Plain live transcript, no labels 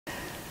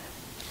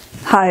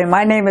Hi,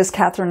 my name is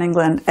Katherine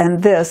England,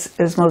 and this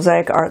is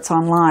Mosaic Arts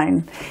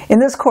Online. In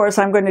this course,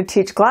 I'm going to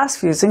teach glass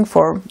fusing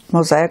for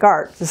Mosaic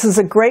Art. This is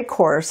a great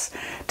course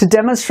to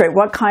demonstrate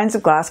what kinds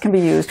of glass can be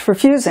used for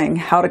fusing,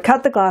 how to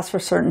cut the glass for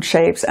certain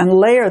shapes and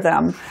layer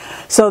them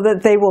so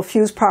that they will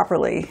fuse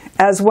properly,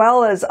 as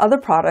well as other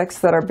products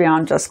that are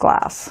beyond just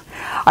glass.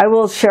 I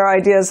will share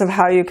ideas of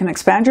how you can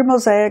expand your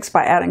mosaics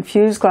by adding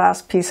fused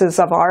glass pieces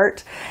of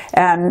art,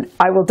 and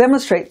I will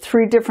demonstrate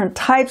 3 different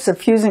types of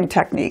fusing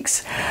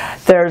techniques.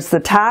 There's the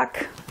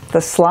tack,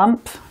 the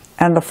slump,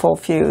 and the full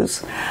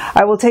fuse.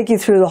 I will take you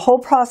through the whole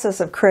process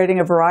of creating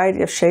a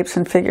variety of shapes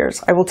and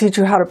figures. I will teach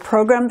you how to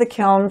program the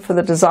kiln for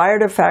the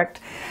desired effect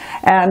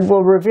and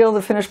will reveal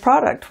the finished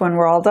product when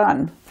we're all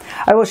done.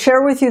 I will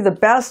share with you the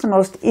best and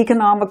most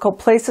economical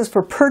places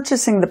for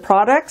purchasing the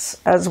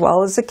products, as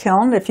well as the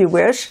kiln if you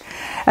wish.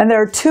 And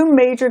there are 2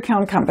 major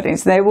kiln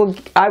companies. I will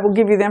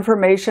give you the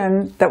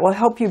information that will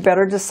help you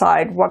better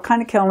decide what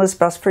kind of kiln is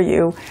best for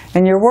you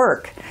and your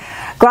work.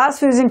 Glass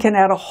fusing can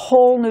add a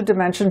whole new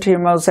dimension to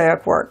your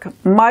mosaic work.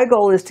 My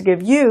goal is to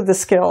give you the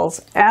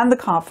skills and the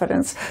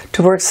confidence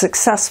to work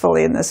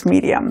successfully in this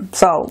medium.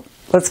 So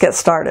let's get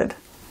started.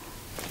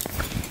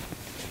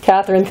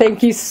 Katherine,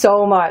 thank you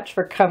so much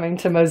for coming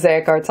to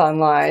Mosaic Arts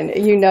Online.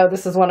 You know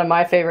this is one of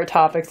my favorite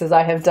topics, as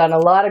I have done a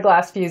lot of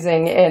glass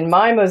fusing in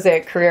my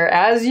mosaic career,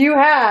 as you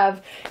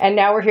have, and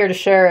now we're here to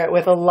share it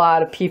with a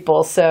lot of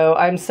people. So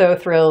I'm so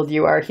thrilled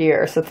you are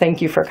here. So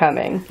thank you for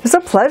coming. It's a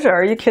pleasure.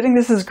 Are you kidding?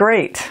 This is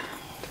great.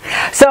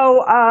 So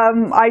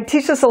I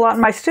teach this a lot in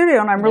my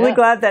studio, and I'm really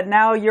glad that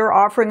now you're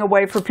offering a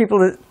way for people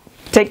to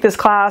take this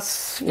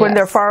class when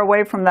they're far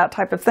away from that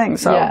type of thing.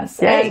 So,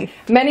 yay. And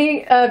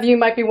many of you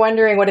might be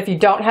wondering, what if you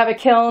don't have a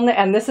kiln?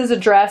 And this is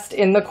addressed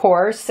in the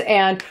course.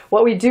 And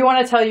what we do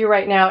want to tell you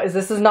right now is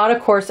this is not a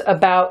course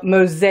about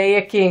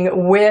mosaicing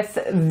with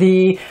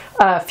the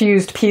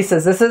fused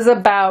pieces. This is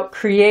about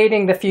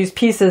creating the fused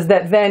pieces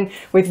that then,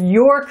 with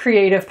your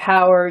creative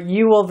power,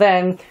 you will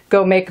then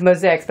go make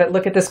mosaics. But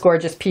look at this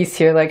gorgeous piece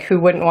here. Like,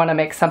 who wouldn't want to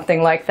make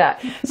something like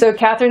that? So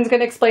Katherine's going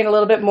to explain a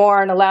little bit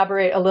more and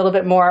elaborate a little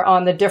bit more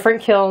on the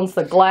different kilns,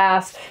 the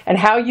glass, and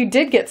how you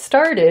did get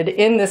started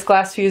in this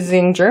glass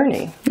fusing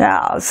journey.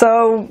 Yeah,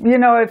 so, you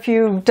know, if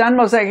you've done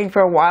mosaicing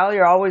for a while,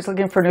 you're always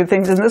looking for new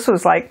things. And this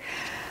was like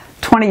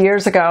 20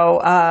 years ago.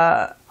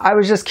 I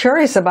was just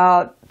curious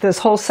about this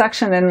whole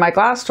section in my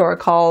glass store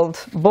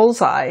called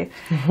Bullseye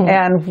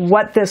and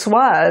what this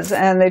was.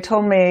 And they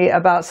told me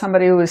about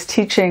somebody who was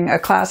teaching a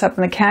class up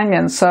in the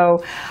canyon.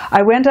 So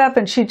I went up,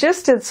 and she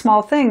just did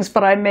small things,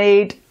 but I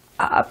made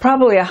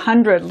probably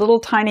 100 little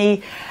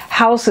tiny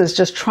houses,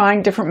 just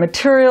trying different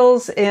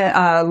materials,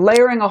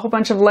 layering a whole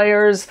bunch of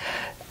layers,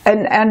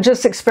 and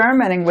just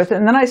experimenting with it.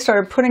 And then I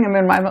started putting them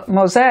in my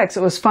mosaics.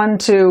 It was fun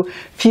to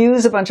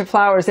fuse a bunch of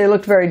flowers. They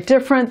looked very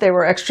different. They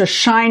were extra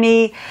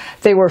shiny.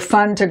 They were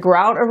fun to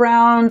grout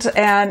around.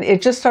 And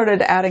it just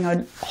started adding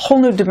a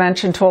whole new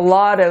dimension to a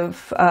lot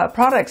of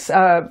projects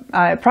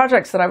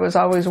that I was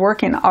always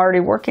already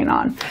working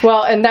on.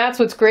 Well, and that's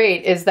what's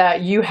great, is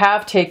that you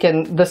have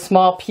taken the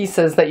small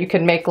pieces that you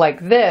can make like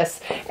this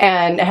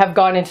and have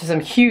gone into some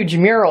huge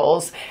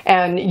murals.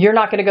 And you're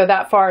not going to go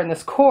that far in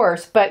this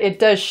course, but it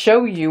does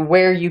show you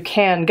where you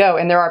can go,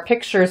 and there are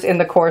pictures in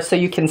the course so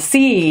you can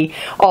see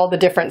all the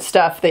different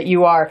stuff that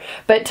you are.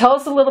 But tell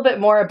us a little bit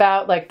more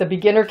about, like, the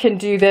beginner can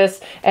do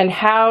this and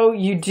how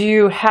you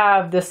do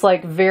have this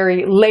like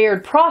very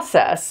layered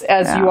process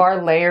as you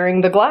are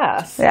layering the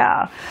glass.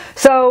 Yeah.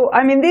 So,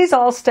 I mean, these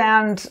all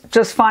stand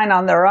just fine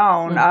on their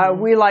own.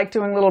 We like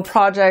doing little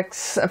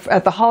projects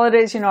at the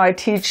holidays. You know, I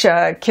teach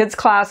kids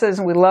classes,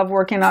 and we love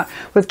working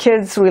with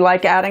kids. We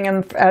like adding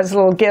them as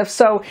little gifts.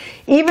 So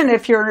even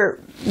if you're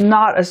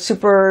not a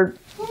super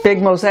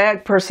big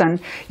mosaic person,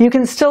 you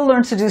can still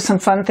learn to do some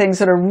fun things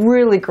that are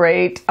really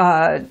great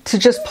to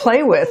just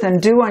play with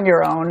and do on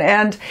your own.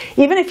 And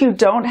even if you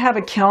don't have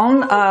a kiln,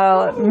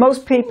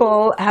 most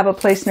people have a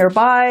place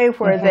nearby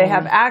where they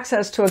have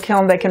access to a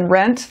kiln they can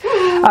rent.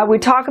 We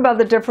talk about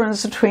the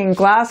difference between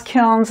glass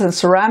kilns and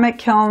ceramic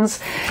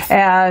kilns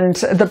and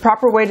the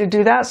proper way to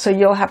do that, so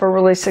you'll have a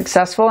really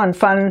successful and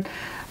fun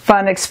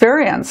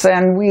experience.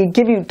 And we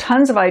give you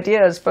tons of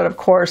ideas, but of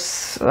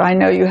course, I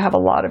know you have a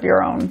lot of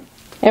your own.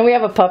 And we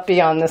have a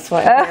puppy on this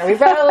one here. We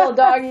brought a little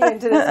doggy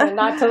into this one,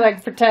 not to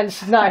like pretend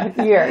she's not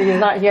here. He's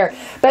not here.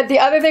 But the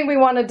other thing we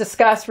want to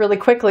discuss really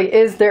quickly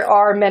is there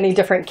are many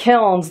different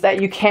kilns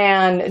that you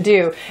can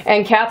do.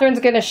 And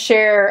Katherine's going to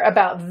share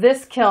about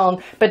this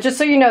kiln. But just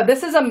so you know,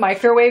 this is a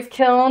microwave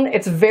kiln.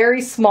 It's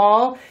very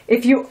small.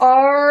 If you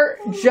are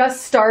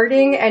just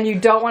starting and you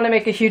don't want to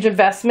make a huge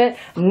investment,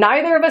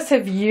 neither of us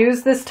have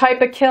used this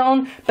type of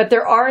kiln, but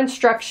there are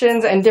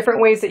instructions and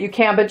different ways that you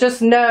can. But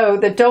just know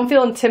that don't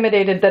feel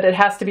intimidated that it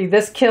has has to be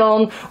this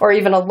kiln or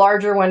even a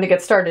larger one to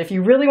get started. If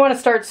you really want to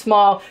start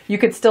small, you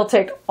could still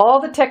take all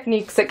the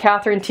techniques that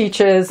Katherine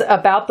teaches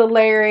about the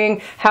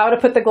layering, how to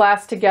put the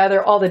glass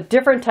together, all the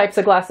different types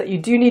of glass that you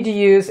do need to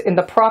use in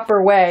the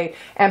proper way,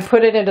 and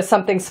put it into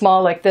something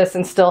small like this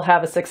and still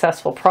have a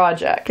successful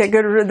project. Okay,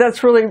 good.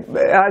 That's really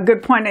a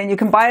good point. And you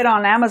can buy it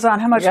on Amazon.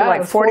 How much? Yeah,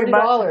 Like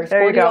 $40.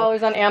 There you go.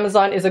 $40 on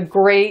Amazon is a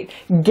great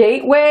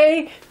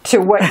gateway to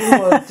what you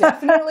will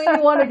definitely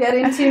want to get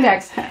into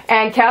next.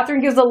 And Katherine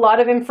gives a lot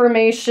of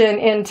information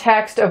in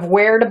text of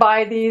where to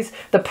buy these,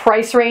 the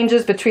price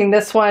ranges between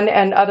this one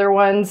and other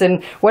ones,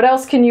 and what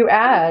else can you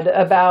add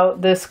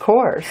about this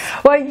course?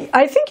 Well,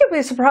 I think you'll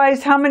be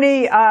surprised how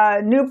many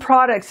new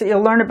products that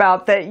you'll learn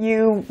about that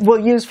you will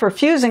use for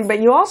fusing,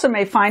 but you also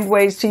may find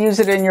ways to use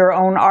it in your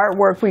own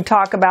artwork. We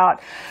talk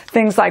about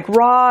things like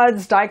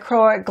rods,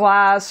 dichroic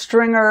glass,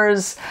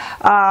 stringers,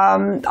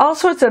 all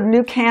sorts of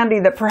new candy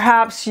that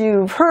perhaps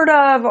you've heard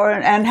of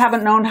and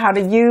haven't known how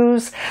to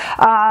use.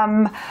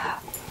 At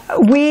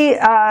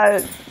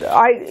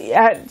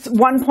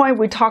one point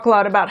we talk a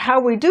lot about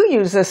how we do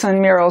use this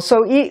in murals.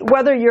 So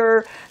whether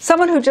you're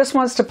someone who just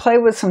wants to play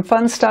with some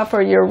fun stuff,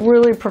 or you're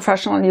really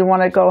professional and you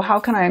want to go, how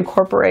can I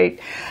incorporate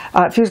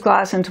fused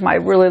glass into my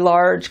really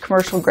large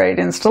commercial grade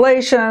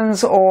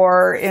installations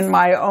or in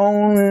my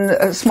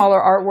own smaller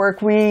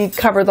artwork, we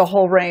cover the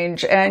whole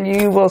range and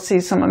you will see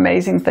some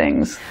amazing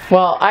things.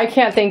 Well, I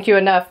can't thank you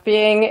enough.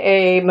 Being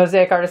a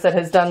mosaic artist that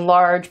has done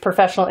large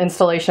professional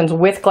installations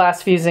with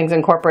glass fusings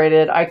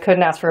incorporated, I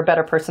couldn't ask for a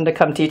better person to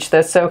come teach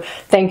this. So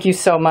thank you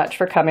so much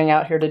for coming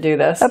out here to do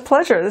this. A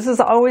pleasure. This is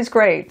always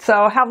great.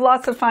 So have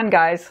lots of fun,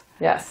 guys.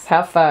 Yes,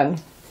 have fun.